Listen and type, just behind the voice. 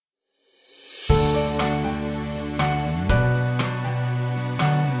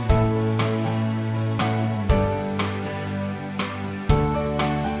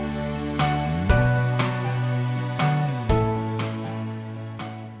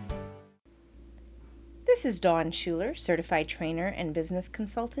This is Dawn Schuler, certified trainer and business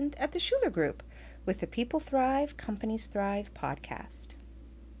consultant at the Schuler Group with the People Thrive, Companies Thrive podcast.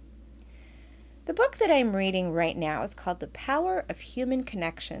 The book that I'm reading right now is called The Power of Human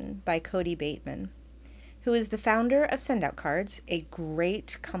Connection by Cody Bateman, who is the founder of Sendout Cards, a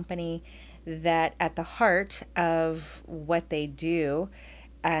great company that at the heart of what they do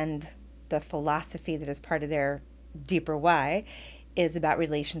and the philosophy that is part of their deeper why is about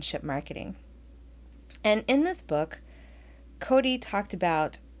relationship marketing. And in this book, Cody talked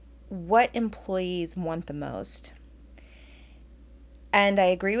about what employees want the most. And I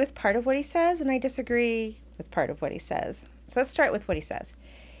agree with part of what he says, and I disagree with part of what he says. So let's start with what he says.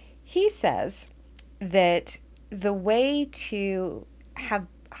 He says that the way to have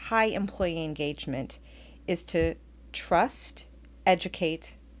high employee engagement is to trust,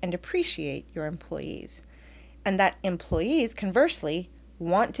 educate, and appreciate your employees. And that employees, conversely,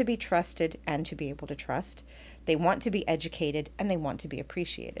 want to be trusted and to be able to trust. They want to be educated and they want to be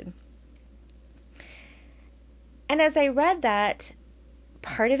appreciated. And as I read that,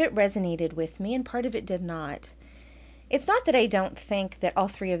 part of it resonated with me and part of it did not. It's not that I don't think that all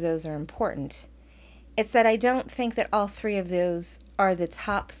three of those are important. It's that I don't think that all three of those are the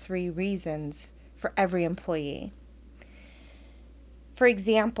top three reasons for every employee. For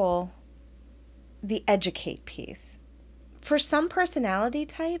example, the educate piece. For some personality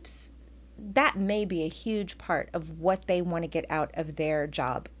types, that may be a huge part of what they want to get out of their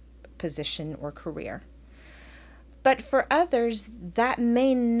job, position, or career. But for others, that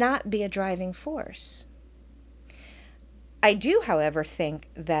may not be a driving force. I do, however, think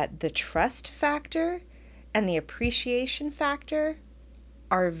that the trust factor and the appreciation factor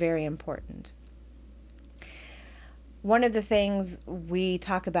are very important. One of the things we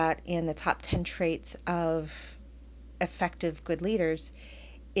talk about in the top 10 traits of effective good leaders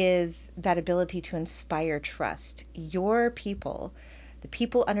is that ability to inspire trust. Your people, the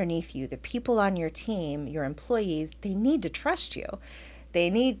people underneath you, the people on your team, your employees, they need to trust you. They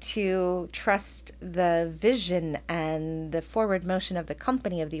need to trust the vision and the forward motion of the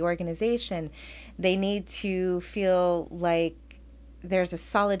company, of the organization. They need to feel like there's a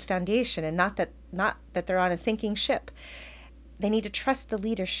solid foundation and not that they're on a sinking ship. They need to trust the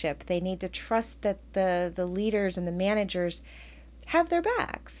leadership. They need to trust that the leaders and the managers have their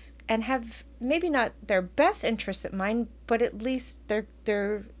backs and have maybe not their best interests in mind, but at least their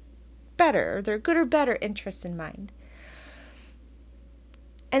good or better interests in mind.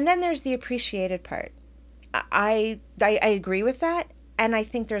 And then there's the appreciated part. I agree with that, and I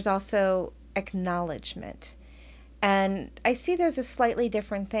think there's also acknowledgement. And I see those as slightly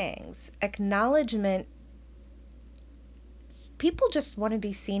different things. Acknowledgement, people just want to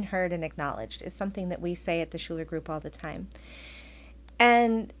be seen, heard, and acknowledged is something that we say at the Schuler Group all the time.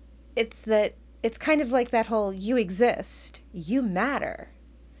 And it's kind of like that whole you exist, you matter.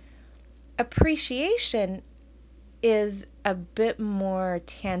 Appreciation is a bit more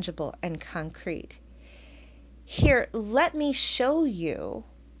tangible and concrete. Here, let me show you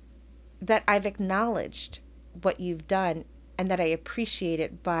that I've acknowledged what you've done and that I appreciate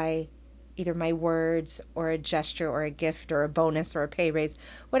it by either my words or a gesture or a gift or a bonus or a pay raise,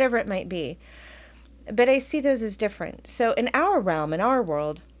 whatever it might be. But I see those as different. So in our realm, in our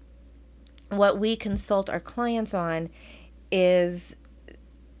world, what we consult our clients on is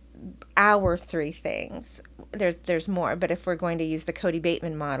our three things. There's more, but if we're going to use the Cody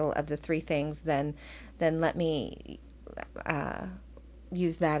Bateman model of the three things, then let me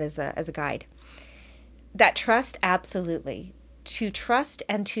use that as a guide. That trust, absolutely. To trust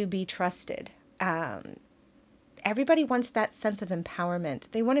and to be trusted. Everybody wants that sense of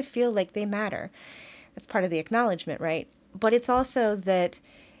empowerment. They want to feel like they matter. That's part of the acknowledgement, right? But it's also that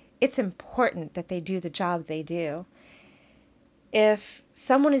it's important that they do the job they do. If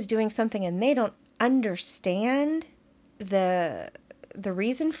someone is doing something and they don't understand the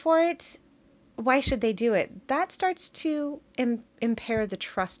reason for it, why should they do it? That starts to impair the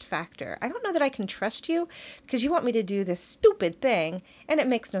trust factor. I don't know that I can trust you because you want me to do this stupid thing and it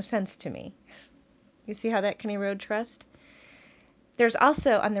makes no sense to me. You see how that can erode trust? There's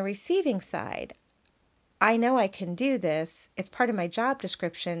also, on the receiving side, I know I can do this. It's part of my job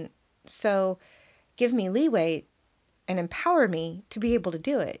description. So give me leeway and empower me to be able to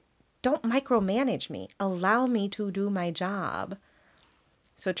do it. Don't micromanage me. Allow me to do my job.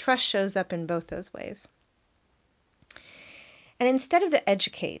 So trust shows up in both those ways. And instead of the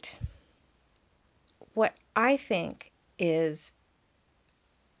educate, what I think is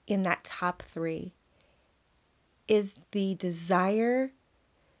in that top three is the desire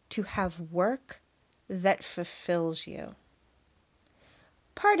to have work that fulfills you.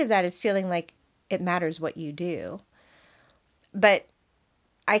 Part of that is feeling like it matters what you do. But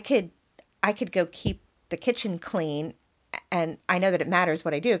I could go keep the kitchen clean, and I know that it matters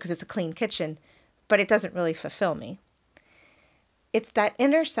what I do because it's a clean kitchen, but it doesn't really fulfill me. It's that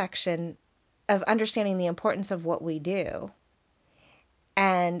intersection of understanding the importance of what we do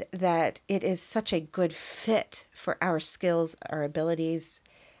and that it is such a good fit for our skills, our abilities,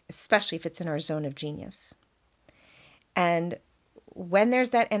 especially if it's in our zone of genius. And when there's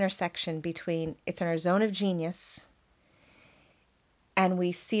that intersection between it's in our zone of genius and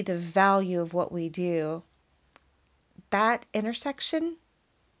we see the value of what we do, that intersection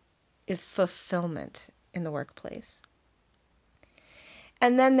is fulfillment in the workplace.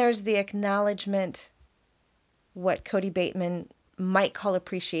 And then there's the acknowledgement, what Cody Bateman might call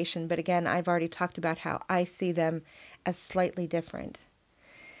appreciation, but again, I've already talked about how I see them as slightly different.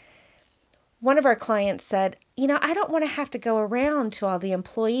 One of our clients said, I don't want to have to go around to all the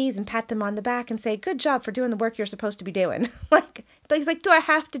employees and pat them on the back and say, good job for doing the work you're supposed to be doing. He's like, do I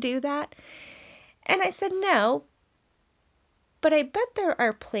have to do that? And I said, no, but I bet there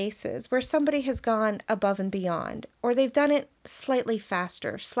are places where somebody has gone above and beyond, or they've done it slightly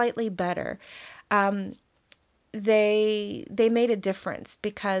faster, slightly better. They made a difference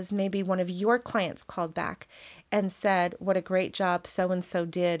because maybe one of your clients called back and said what a great job so-and-so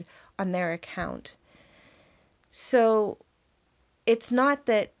did on their account. So it's not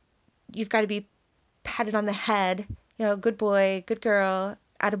that you've got to be patted on the head, good boy, good girl,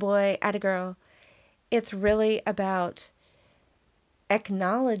 attaboy, attagirl. It's really about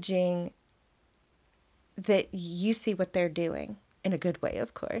acknowledging that you see what they're doing in a good way,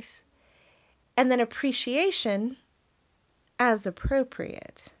 of course. And then appreciation as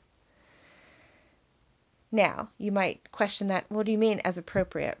appropriate. Now, you might question that, what do you mean as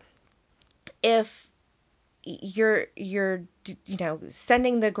appropriate? If you're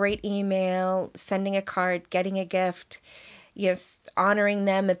sending the great email, sending a card, getting a gift, yes, honoring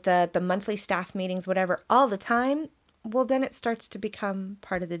them at the monthly staff meetings, whatever, all the time, well, then it starts to become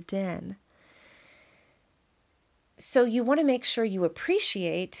part of the den. So you want to make sure you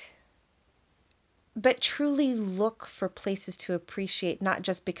appreciate, but truly look for places to appreciate, not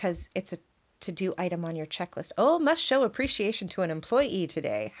just because it's a to-do item on your checklist. Oh, must show appreciation to an employee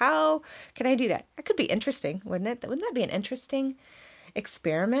today. How can I do that? That could be interesting, wouldn't it? Wouldn't that be an interesting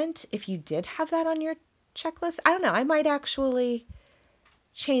experiment if you did have that on your checklist? I don't know. I might actually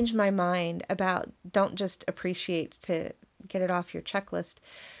change my mind about don't just appreciate to get it off your checklist.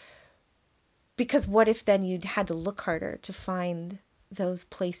 Because what if then you had to look harder to find those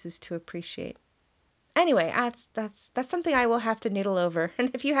places to appreciate? Anyway, that's something I will have to noodle over. And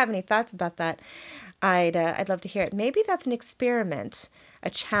if you have any thoughts about that, I'd love to hear it. Maybe that's an experiment, a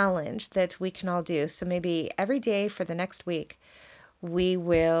challenge that we can all do. So maybe every day for the next week, we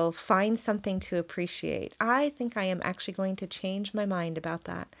will find something to appreciate. I think I am actually going to change my mind about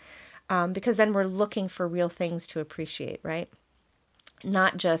that, because then we're looking for real things to appreciate, right?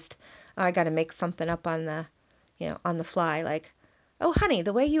 Not just, oh, I got to make something up on the fly, like, oh, honey,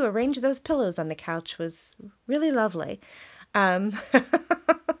 the way you arranged those pillows on the couch was really lovely. Let's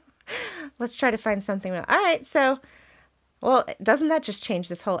try to find something. All right, so, well, doesn't that just change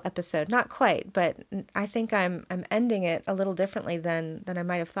this whole episode? Not quite, but I think I'm ending it a little differently than I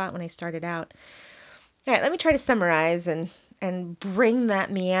might have thought when I started out. All right, let me try to summarize and bring that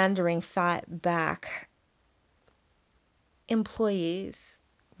meandering thought back. Employees,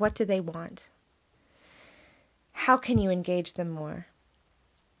 what do they want? How can you engage them more?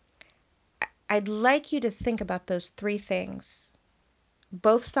 I'd like you to think about those three things.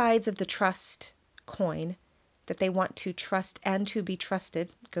 Both sides of the trust coin, that they want to trust and to be trusted,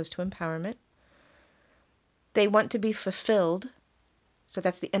 goes to empowerment. They want to be fulfilled. So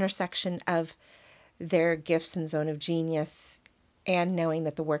that's the intersection of their gifts and zone of genius and knowing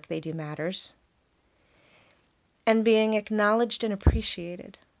that the work they do matters. And being acknowledged and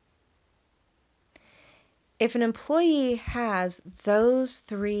appreciated. If an employee has those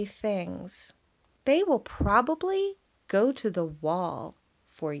three things, they will probably go to the wall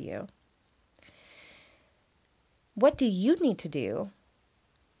for you. What do you need to do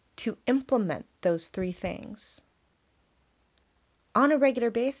to implement those three things on a regular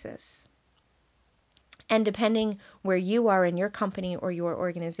basis? And depending where you are in your company or your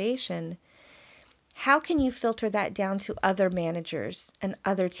organization, how can you filter that down to other managers and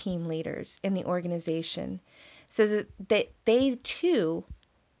other team leaders in the organization so that they too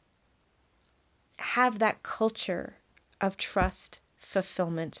have that culture of trust,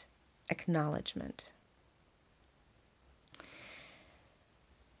 fulfillment, acknowledgement?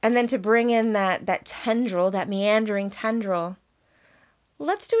 And then to bring in that tendril, that meandering tendril,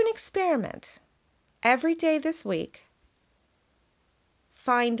 let's do an experiment. Every day this week,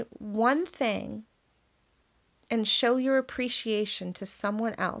 find one thing and show your appreciation to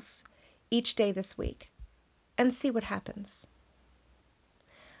someone else each day this week and see what happens.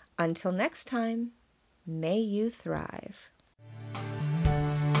 Until next time, may you thrive.